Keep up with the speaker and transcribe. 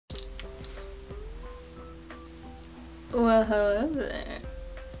Well, hello there.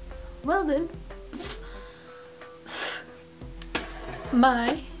 Well then,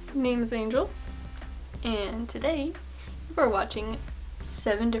 my name is Angel, and today we're watching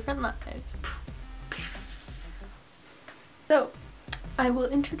 7 Different Lives. So, I will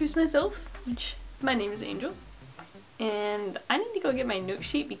introduce myself, which my name is Angel, and I need to go get my note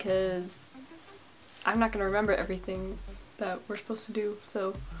sheet because I'm not going to remember everything that we're supposed to do,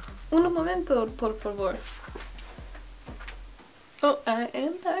 so un momento, por favor. Oh, I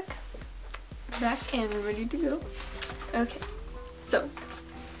am back and ready to go. Okay, so,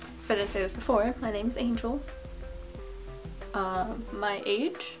 if I didn't say this before, my name is Angel. My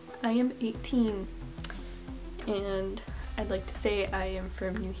age, I am 18, and I'd like to say I am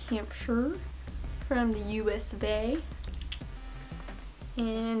from New Hampshire, from the US of A,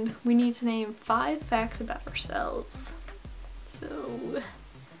 and we need to name 5 facts about ourselves. So,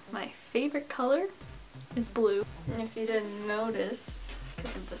 my favorite color is blue. And if you didn't notice,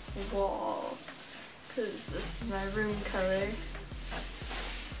 because of this wall, because this is my room color.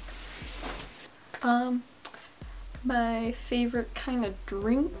 My favorite kind of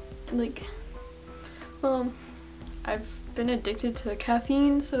drink, well, I've been addicted to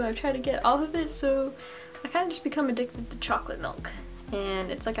caffeine, so I've tried to get off of it, so I kind of just become addicted to chocolate milk.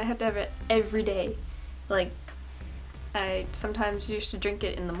 And it's like I have to have it every day. Like, I sometimes used to drink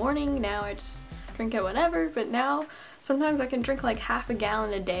it in the morning, now I just drink it whenever, but now sometimes I can drink like half a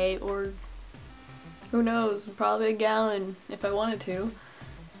gallon a day, or who knows, probably a gallon if I wanted to.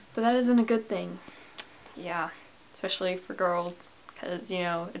 But that isn't a good thing. Yeah, especially for girls, because, you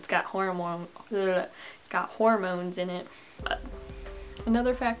know, it's got hormones in it. But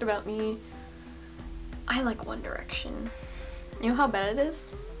another fact about me, I like One Direction. You know how bad it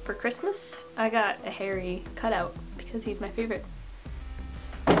is? For Christmas, I got a Harry cutout because he's my favorite.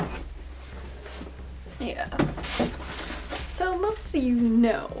 Yeah. So most of you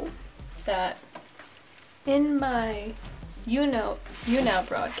know that in my YouNow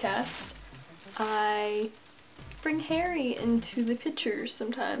broadcast, I bring Harry into the pictures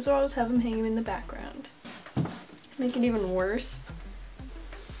sometimes, or I'll just have him hang him in the background. Make it even worse,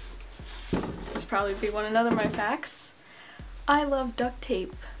 this probably be another of my facts. I love duct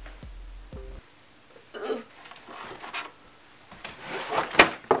tape. Ugh.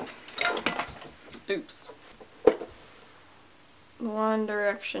 Oops. One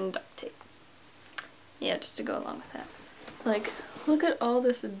Direction duct tape. Yeah, just to go along with that. Like, look at all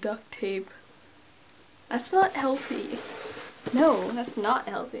this duct tape. That's not healthy. No, that's not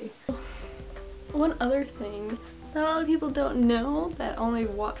healthy. One other thing that a lot of people don't know that only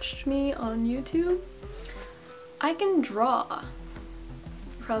watched me on YouTube, I can draw.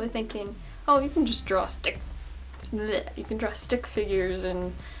 You're probably thinking, oh, you can just draw you can draw stick figures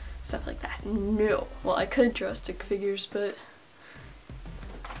and stuff like that. No. Well, I could draw stick figures, but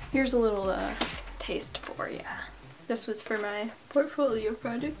here's a little taste for ya. This was for my portfolio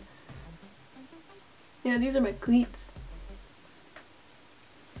project. Yeah, these are my cleats.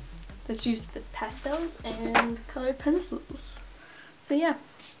 That's used with pastels and colored pencils. So yeah.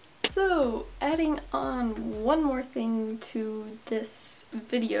 So, adding on one more thing to this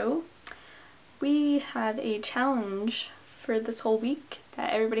video, we have a challenge for this whole week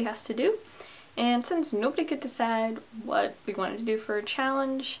that everybody has to do. And since nobody could decide what we wanted to do for a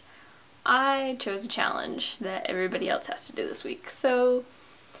challenge, I chose a challenge that everybody else has to do this week. So,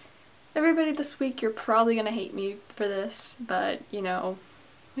 everybody this week, you're probably gonna hate me for this, but, you know,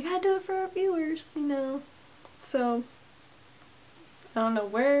 we gotta do it for our viewers, you know. So, I don't know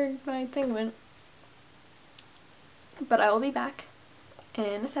where my thing went, but I will be back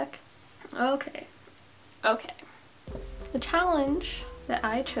in a sec. Okay. The challenge that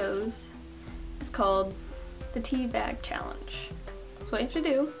I chose is called the tea bag challenge. So what you have to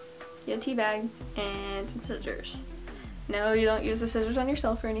do, get a tea bag and some scissors. No, you don't use the scissors on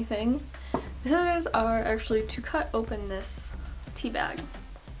yourself or anything. The scissors are actually to cut open this tea bag.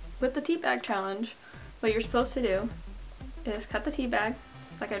 With the tea bag challenge, what you're supposed to do is cut the tea bag,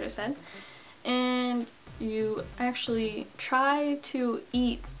 like I just said, and you actually try to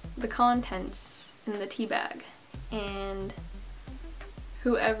eat the contents in the tea bag, and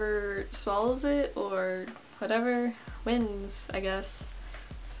whoever swallows it or whatever wins, I guess.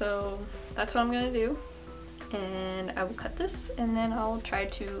 So that's what I'm gonna do, and I will cut this and then I'll try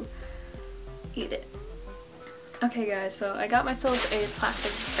to eat it. Okay guys, so I got myself a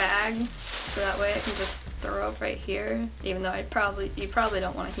plastic bag so that way I can just throw up right here, even though you probably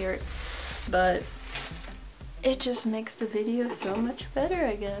don't want to hear it, but it just makes the video so much better,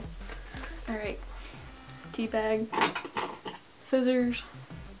 I guess. Alright, tea bag, scissors,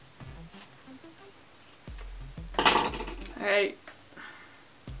 Alright.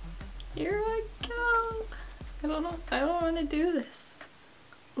 Here I go. I don't know. I don't want to do this.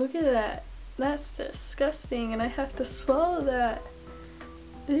 Look at that. That's disgusting and I have to swallow that.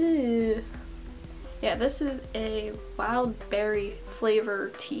 Ew. Yeah, this is a wild berry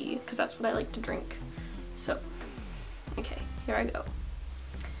flavor tea because that's what I like to drink. So, okay, here I go.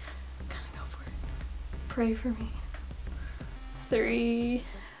 I'm gonna go for it. Pray for me. 3,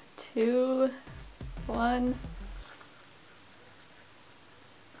 2, 1.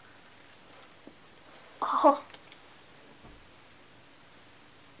 Oh.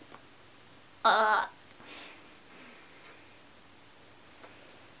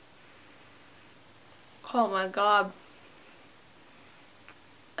 Oh my god.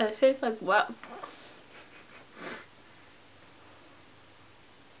 It tastes like what?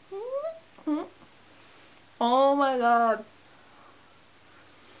 Oh my god.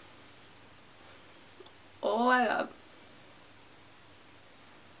 Oh my god.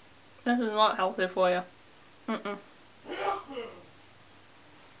 This is not healthy for you. Mm-mm.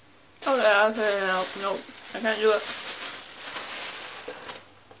 Oh yeah, okay, no, nope, I can't do it.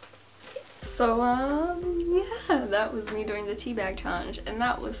 So, yeah, that was me doing the teabag challenge, and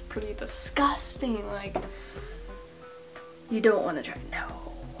that was pretty disgusting. Like, you don't want to try.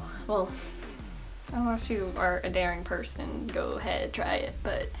 No. Well, unless you are a daring person, go ahead, try it.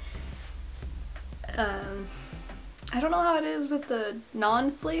 But, I don't know how it is with the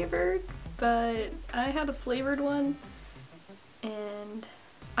non-flavored, but I had a flavored one, and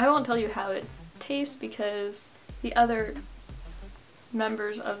I won't tell you how it tastes because the other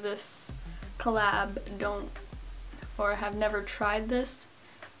members of this collab don't or have never tried this,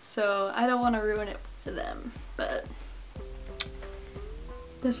 so I don't want to ruin it for them, but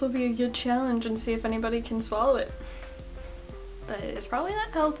this will be a good challenge and see if anybody can swallow it. But it's probably not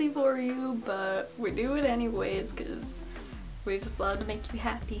healthy for you, but we do it anyways because we just love to make you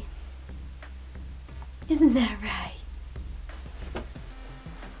happy. Isn't that right?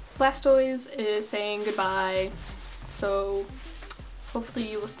 Blastoise is saying goodbye, so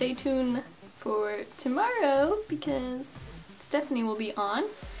hopefully you will stay tuned for tomorrow because Stephanie will be on,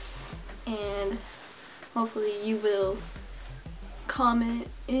 and hopefully you will comment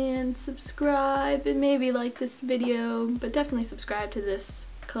and subscribe and maybe like this video, but definitely subscribe to this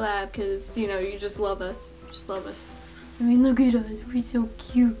collab because, you know, you just love us. Just love us. I mean, look at us. We're so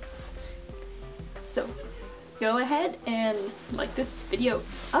cute. So go ahead and like this video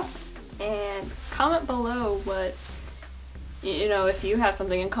up and comment below what, you know, if you have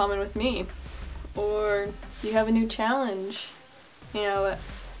something in common with me or you have a new challenge, you know,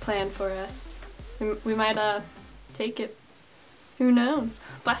 planned for us. We might take it. Who knows?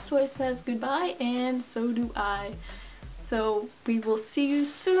 Blastoise says goodbye, and so do I. So we will see you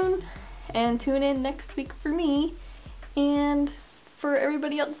soon, and tune in next week for me, and for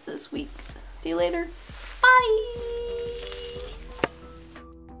everybody else this week. See you later. Bye!